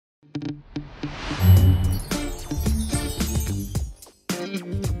Hello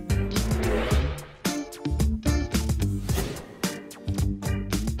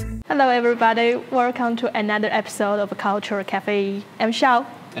everybody, welcome to another episode of Culture Café. I'm Xiao.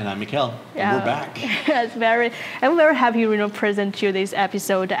 And I'm Mikkel, and we're back. I'm very happy to present you this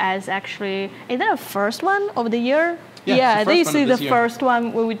episode as actually, is that the first one of the year? Yeah, this is the first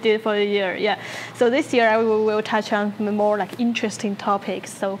one we did for the year. Yeah, so this year we will touch on more like interesting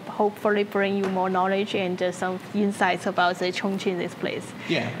topics. So hopefully bring you more knowledge and some insights about the Chongqing, this place.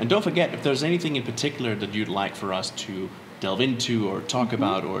 Yeah, and don't forget, if there's anything in particular that you'd like for us to delve into or talk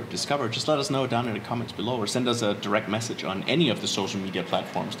about or discover, just let us know down in the comments below or send us a direct message on any of the social media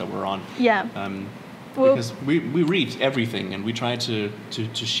platforms that we're on. Yeah. Because we read everything and we try to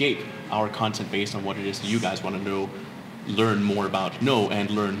shape our content based on what it is that you guys want to know, learn more about,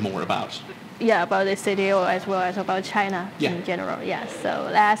 learn more about. Yeah, about the city or as well as about China in general. Yeah, so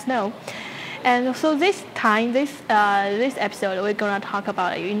let us know. And so this time, this episode, we're gonna talk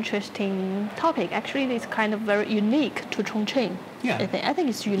about an interesting topic. Actually, it's kind of very unique to Chongqing. Yeah, I think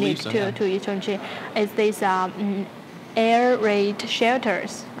it's unique to Chongqing. It's these air raid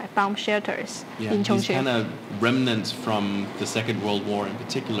shelters, like bomb shelters in Chongqing. These kind of remnants from the Second World War, in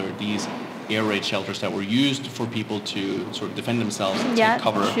particular, these air raid shelters that were used for people to sort of defend themselves and take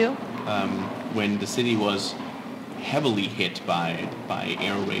cover when the city was heavily hit by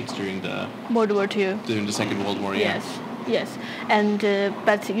air raids during the World War II. During the Second World War. Yes, and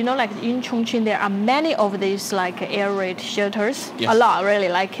but like in Chongqing, there are many of these like air raid shelters. Yes. A lot, really.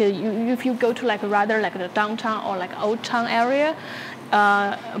 Like if you go to like rather like the downtown or like old town area,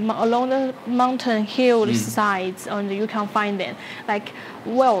 along the mountain hill sides, and you can find them. Like,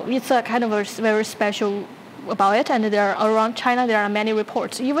 well, it's a kind of a very special about it, and around China there are many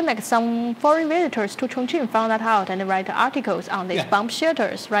reports. Even like some foreign visitors to Chongqing found that out and write articles on these bomb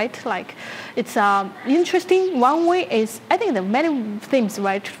shelters, right? Like, it's interesting. One way is, I think there are many things,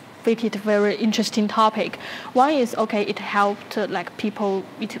 right, make it a very interesting topic. One is, it helped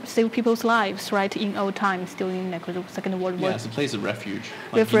it saved people's lives, right, in old times during like the Second World War. Yeah, it's a place of refuge.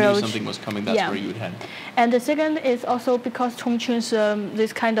 Like you knew something was coming, that's where you would head. And the second is also because Chongqing's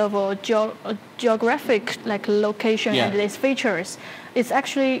this kind of geographic like location and these features, it's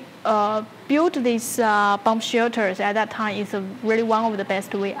actually built these bomb shelters at that time is really one of the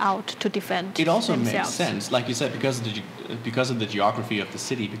best way out to defend It also themselves. makes sense, like you said, because of the geography of the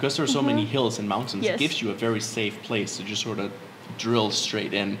city, because there are so many hills and mountains, it gives you a very safe place to just sort of drill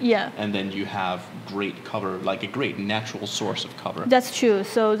straight in, and then you have great cover, like a great natural source of cover. That's true.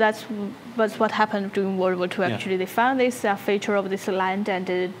 So that's what happened during World War II. Actually, they found this feature of this land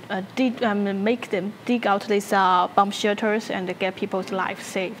and make them dig out these bomb shelters and get people's lives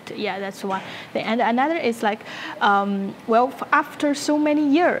saved. Yeah, that's one thing. And another is like, after so many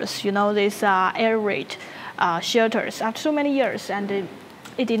years, these air raid shelters, after so many years, and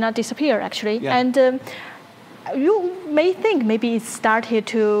it did not disappear actually. And you may think maybe it started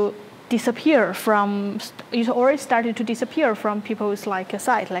to disappear from. It already started to disappear from people's like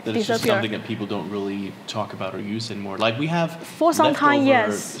side, like that disappear. It's just something that people don't really talk about or use anymore. Like we have for some time,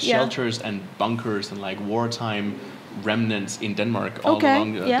 shelters and bunkers and like wartime remnants in Denmark all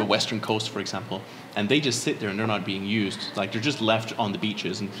along the western coast, for example. And they just sit there and they're not being used. Like they're just left on the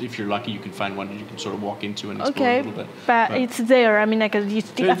beaches. And if you're lucky, you can find one that you can sort of walk into and explore a little bit. But it's there. I mean, like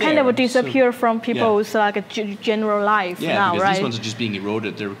it kind of disappear from people's like a general life now, because right? these ones are just being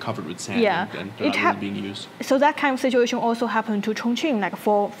eroded. They're covered with sand and they're not really being used. So that kind of situation also happened to Chongqing, like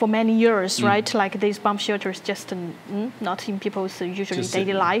for many years, right? Like these bomb shelters just not in people's usually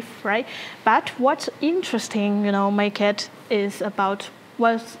daily life, right? But what's interesting, make it is about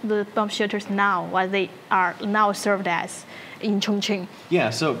what the bomb shelters now, what they are now served as in Chongqing.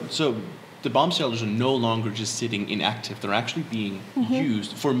 Yeah, so the bomb shelters are no longer just sitting inactive. They're actually being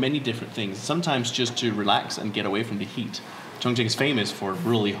used for many different things, sometimes just to relax and get away from the heat. Chongqing is famous for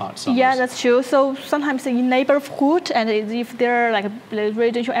really hot summers. Yeah, that's true. So sometimes in neighborhood, and if there are like the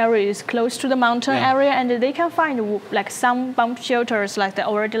residential area is close to the mountain area, and they can find like some bomb shelters like they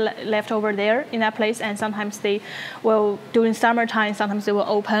already left over there in that place, and sometimes they will during summertime. Sometimes they will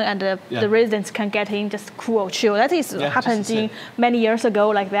open, and the residents can get in just cool, chill. That is happened in many years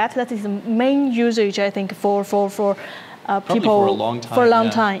ago like that. That is the main usage I think for people for a long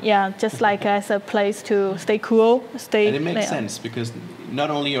time. Just like as a place to stay cool, And it makes sense because not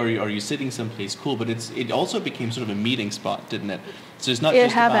only are you sitting someplace cool, but it also became sort of a meeting spot, didn't it? So it's not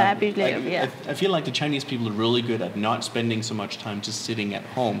just about, I believe, I feel like the Chinese people are really good at not spending so much time just sitting at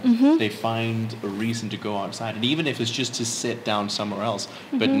home. They find a reason to go outside, and even if it's just to sit down somewhere else.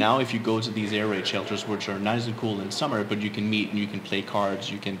 But now if you go to these air raid shelters, which are nice and cool in summer, but you can meet and you can play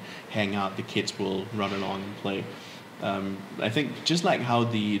cards, you can hang out, the kids will run along and play. I think just like how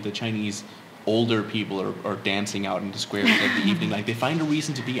the Chinese older people are dancing out in the squares at the evening, like they find a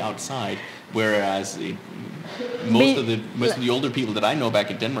reason to be outside, whereas most of the older people that I know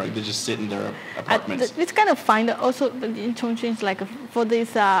back in Denmark, they just sit in their apartments. It's kind of fun also in Chongqing, like for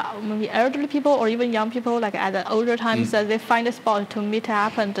these maybe elderly people or even young people, like at the older times, they find a spot to meet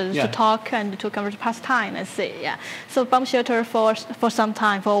up and to talk and to pass time. Let's say, So bomb shelter for some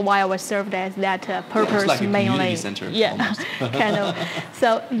time, for a while, was served as that purpose, it's like a mainly. Community center, almost. Kind of.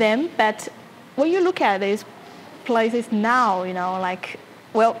 So then, but when you look at these places now, like,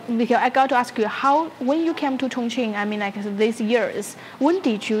 well, because I got to ask you, when you came to Chongqing, I mean, like these years, when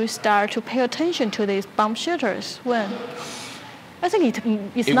did you start to pay attention to these bomb shelters? When? I think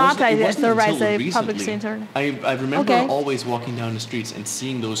it's not like the right public center. I remember always walking down the streets and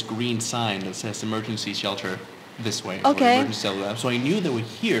seeing those green signs that says emergency shelter this way, or emergency shelter. So I knew they were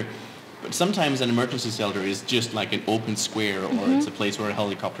here. But sometimes an emergency shelter is just like an open square, or it's a place where a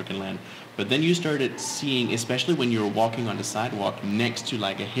helicopter can land. But then you started seeing, especially when you were walking on the sidewalk next to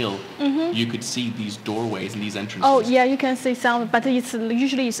like a hill, you could see these doorways and these entrances. Oh yeah, you can see some, but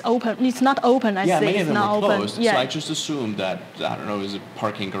usually it's open. It's not open. Many of them are closed. So I just assumed that, I don't know, it was a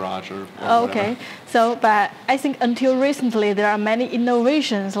parking garage or okay. So, but I think until recently there are many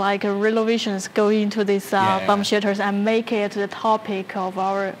innovations like renovations going into these bomb shelters and make it the topic of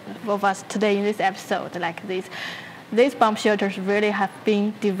us today in this episode. Like these bomb shelters really have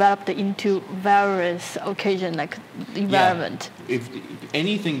been developed into various occasions, like environment. If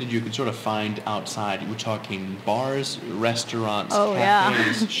anything that you could sort of find outside, we're talking bars, restaurants,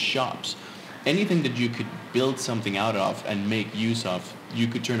 cafes, shops, anything that you could build something out of and make use of, you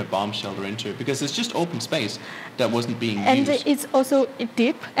could turn a bomb shelter into it, because it's just open space that wasn't being used. And it's also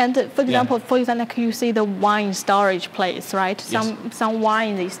deep. And for example, like you see the wine storage place, right? Some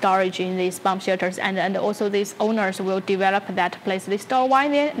wine is storage in these bomb shelters, and also these owners will develop that place. They store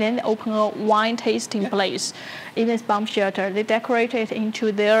wine there, then they open a wine tasting place in this bomb shelter. They decorate it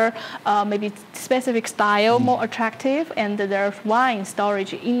into their maybe specific style, more attractive, and there's wine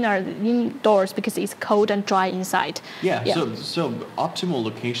storage indoors because it's cold and dry inside. So optimal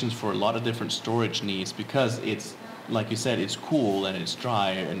locations for a lot of different storage needs, because it's, like you said, it's cool and it's dry,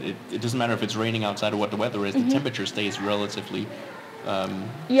 and it doesn't matter if it's raining outside or what the weather is, the temperature stays relatively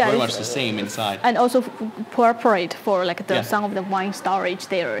very much the same inside. And also appropriate for like some of the wine storage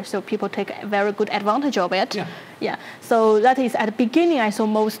there, so people take very good advantage of it. So that is at the beginning I saw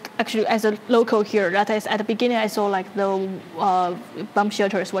most, actually as a local here, that is at the beginning I saw like the bomb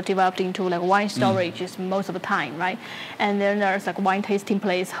shelters were developed into like wine storage is most of the time, right? And then there's like wine tasting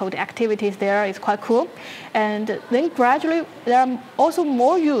place, hold activities there, it's quite cool. And then gradually there are also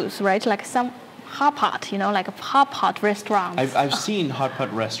more use, right? Like some hot pot, like a hot pot restaurant. I've seen hot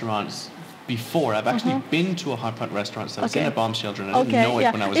pot restaurants before. I've actually been to a hot pot restaurant, so I was in a bomb shelter, and I didn't know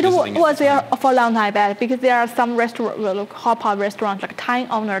it when I was visiting. It was there for a long time back, because there are some hot pot restaurants, like Thai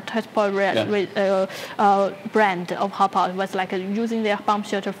owner brand of hot pot was like using their bomb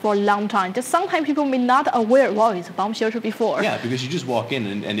shelter for a long time. Just sometimes people may not aware, wow, it's a bomb shelter before. Yeah, because you just walk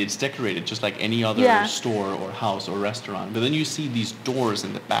in and it's decorated just like any other store or house or restaurant. But then you see these doors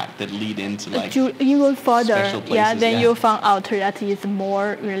in the back that lead into like even further. Special places, then you found out that it's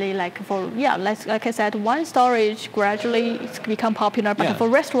more really like for like I said, wine storage gradually it's become popular, but for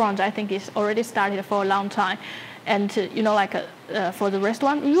restaurants, I think it's already started for a long time. And for the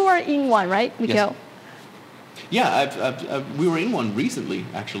restaurant, you are in one, right, Mikhail? Yes. Yeah, we were in one recently,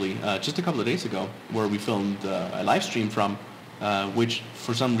 actually, just a couple of days ago, where we filmed a live stream from, which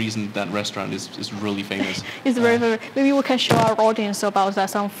for some reason that restaurant is really famous. It's very famous. Maybe we can show our audience about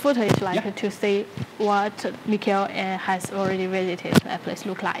some footage, to see what Mikhail has already visited that place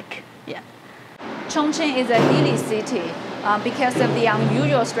look like. Chongqing is a hilly city. Because of the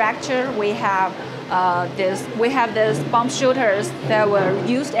unusual structure, we have these bomb shelters that were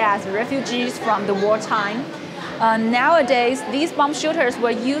used as refugees from the wartime. Nowadays, these bomb shelters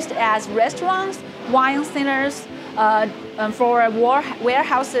were used as restaurants, wine cellars, for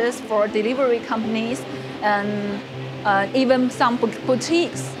warehouses for delivery companies, and even some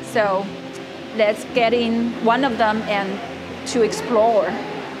boutiques. So let's get in one of them and to explore.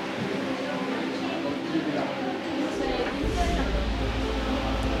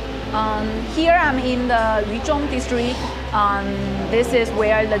 Here I'm in the Yuzhong district. This is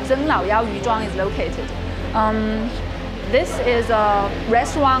where the Zhenglao Yao Yuzhuang is located. This is a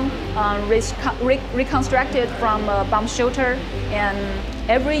restaurant reconstructed from a bomb shelter, and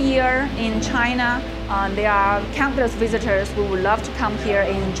every year in China, there are countless visitors who would love to come here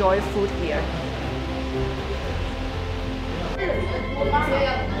and enjoy food here.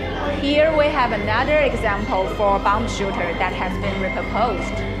 Here we have another example for a bomb shelter that has been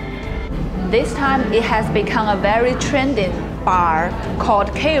repurposed. This time it has become a very trendy bar called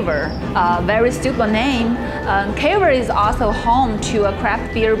Caver, a very stupid name. Caver is also home to a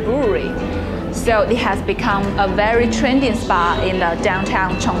craft beer brewery. So it has become a very trendy spot in the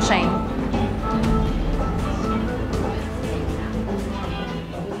downtown Chongqing.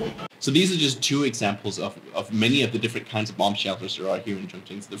 So these are just two examples of many of the different kinds of bomb shelters there are here in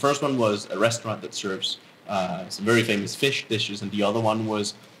Chongqing. The first one was a restaurant that serves some very famous fish dishes, and the other one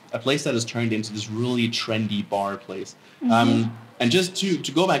was a place that has turned into this really trendy bar place. And just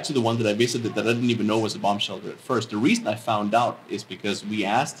to go back to the one that I visited that I didn't even know was a bomb shelter at first, the reason I found out is because we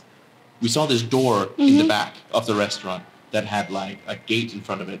saw this door in the back of the restaurant that had like a gate in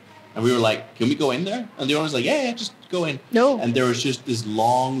front of it. And we were like, can we go in there? And the owner was like, yeah, just go in. No. And there was just this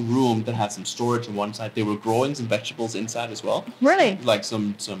long room that had some storage on one side. They were growing some vegetables inside as well. Really? Like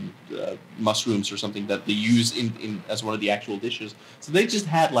some mushrooms or something that they use in as one of the actual dishes. So they just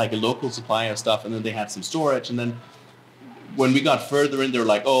had like a local supply of stuff, and then they had some storage. And then when we got further in, they were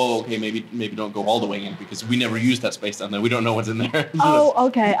like, oh, okay, maybe don't go all the way in because we never used that space down there. We don't know what's in there. Oh,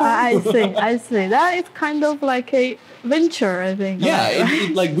 okay. I see. That is kind of like a venture, I think. Yeah,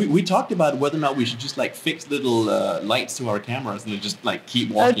 like we talked about whether or not we should just like fix little lights to our cameras and then just like keep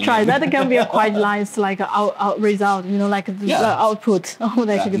walking. Try that can be a quite nice like out result, like the output. Not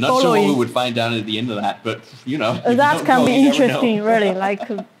sure what we would find down at the end of that, but that can be interesting, really. Like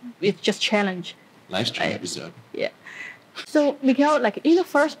it's just challenge. Live stream episode. Yeah. So because like in the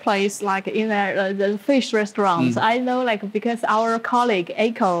first place, like in the fish restaurants, I know like because our colleague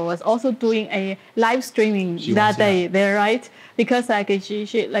Eiko was also doing a live streaming that day there, right? Because like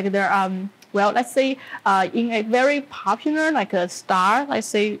she like there well, let's say in a very popular like a star, let's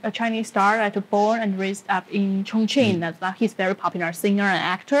say a Chinese star that born and raised up in Chongqing. That's he's very popular singer and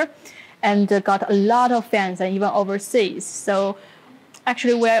actor, and got a lot of fans and even overseas. So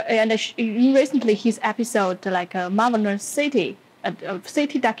actually, recently his episode like a marvelous city, a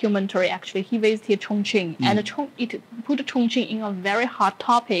city documentary. Actually, he visited Chongqing, and it put Chongqing in a very hot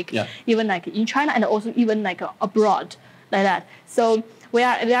topic, even like in China and also even like abroad, like that. So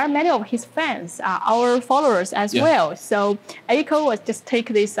there are many of his fans, our followers as well. So Eiko was just take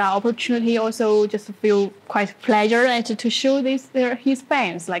this opportunity, also just feel quite pleasure and to show his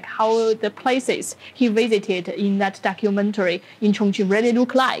fans like how the places he visited in that documentary in Chongqing really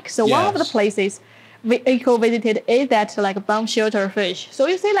look like. So one of the places Eiko visited is that like bomb shelter fish. So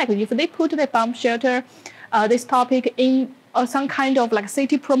you see like if they put the bomb shelter, this topic in some kind of like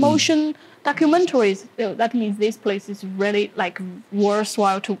city promotion documentaries, that means this place is really like worth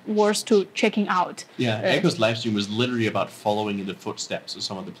to checking out. Yeah, Eiko's live stream was literally about following in the footsteps of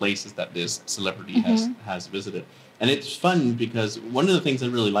some of the places that this celebrity has visited. And it's fun because one of the things I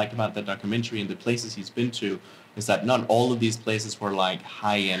really liked about that documentary and the places he's been to is that not all of these places were like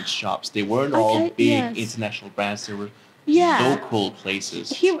high-end shops. They weren't all big international brands. They were local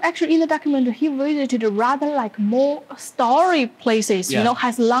places. He actually in the documentary he visited rather like more story places,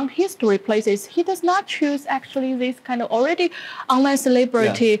 has long history places. He does not choose actually this kind of already online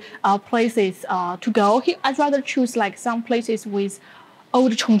celebrity places to go. I'd rather choose like some places with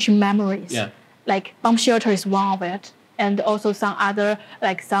old Chongqing memories. Yeah. Like bomb shelter is one of it. And also some other,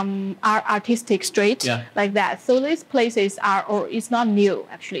 like some artistic street, like that. So these places it's not new,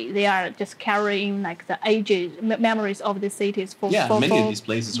 actually. They are just carrying like the ages, memories of the cities for many of these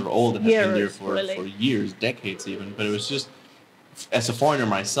places are old and have been there for years, decades even. But it was just, as a foreigner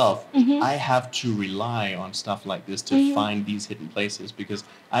myself, I have to rely on stuff like this to find these hidden places because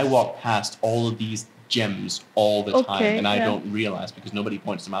I walk past all of these gems all the time and I don't realize because nobody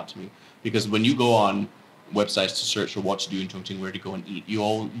points them out to me. Because when you go on websites to search for what to do in Chongqing, where to go and eat,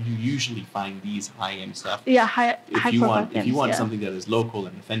 you usually find these high-end stuff. Yeah, if you want something that is local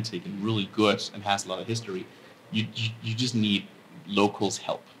and authentic and really good and has a lot of history, you just need locals'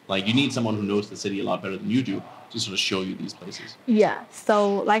 help. Like you need someone who knows the city a lot better than you do to sort of show you these places. Yeah,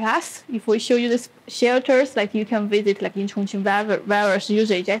 so like us, if we show you these shelters, like you can visit like in Chongqing various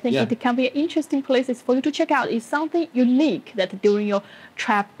usage, I think it can be interesting places for you to check out. It's something unique that during your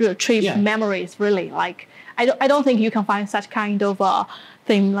trip memories really like. I don't think you can find such kind of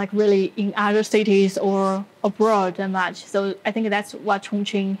thing like really in other cities or abroad that much. So I think that's what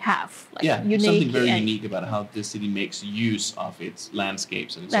Chongqing have. Like something very unique about how this city makes use of its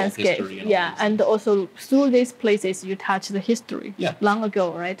landscapes and its whole history. And and also through these places you touch the history long ago,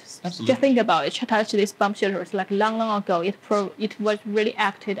 right? Absolutely. Just think about it. Touch these bomb shelters like long ago. It was really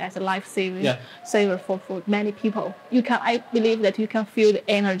acted as a saver for many people. I believe that you can feel the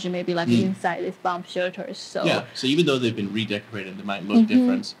energy maybe like inside these bomb shelters. So so even though they've been redecorated, they might look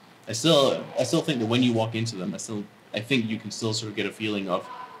different. I still think that when you walk into them, I think you can still sort of get a feeling of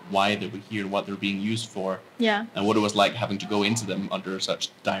why they were here, what they're being used for, and what it was like having to go into them under such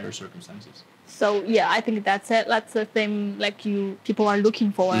dire circumstances. So I think that's it. That's the thing people are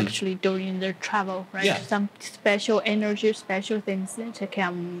looking for actually during their travel, right? Yeah. Some special energy, special things that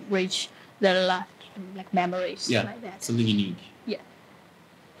can reach their like memories like that. Something unique. Yeah.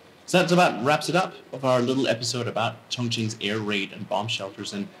 So that's about wraps it up of our little episode about Chongqing's air raid and bomb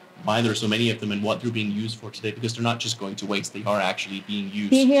shelters and why there are so many of them and what they're being used for today, because they're not just going to waste, they are actually being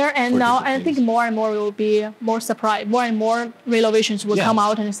used. Here and now, I think more and more will be more surprised. More and more renovations will come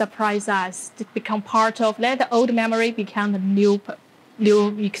out and surprise us to become part of. Let the old memory become the new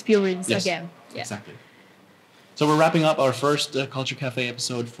experience again. Yeah. Exactly. So we're wrapping up our first Culture Cafe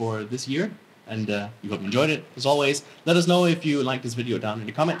episode for this year, and we hope you enjoyed it. As always, let us know if you like this video down in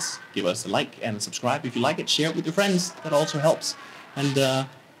the comments. Give us a like and a subscribe if you like it. Share it with your friends. That also helps. And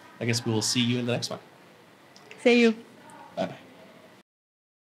I guess we will see you in the next one. See you. Bye-bye.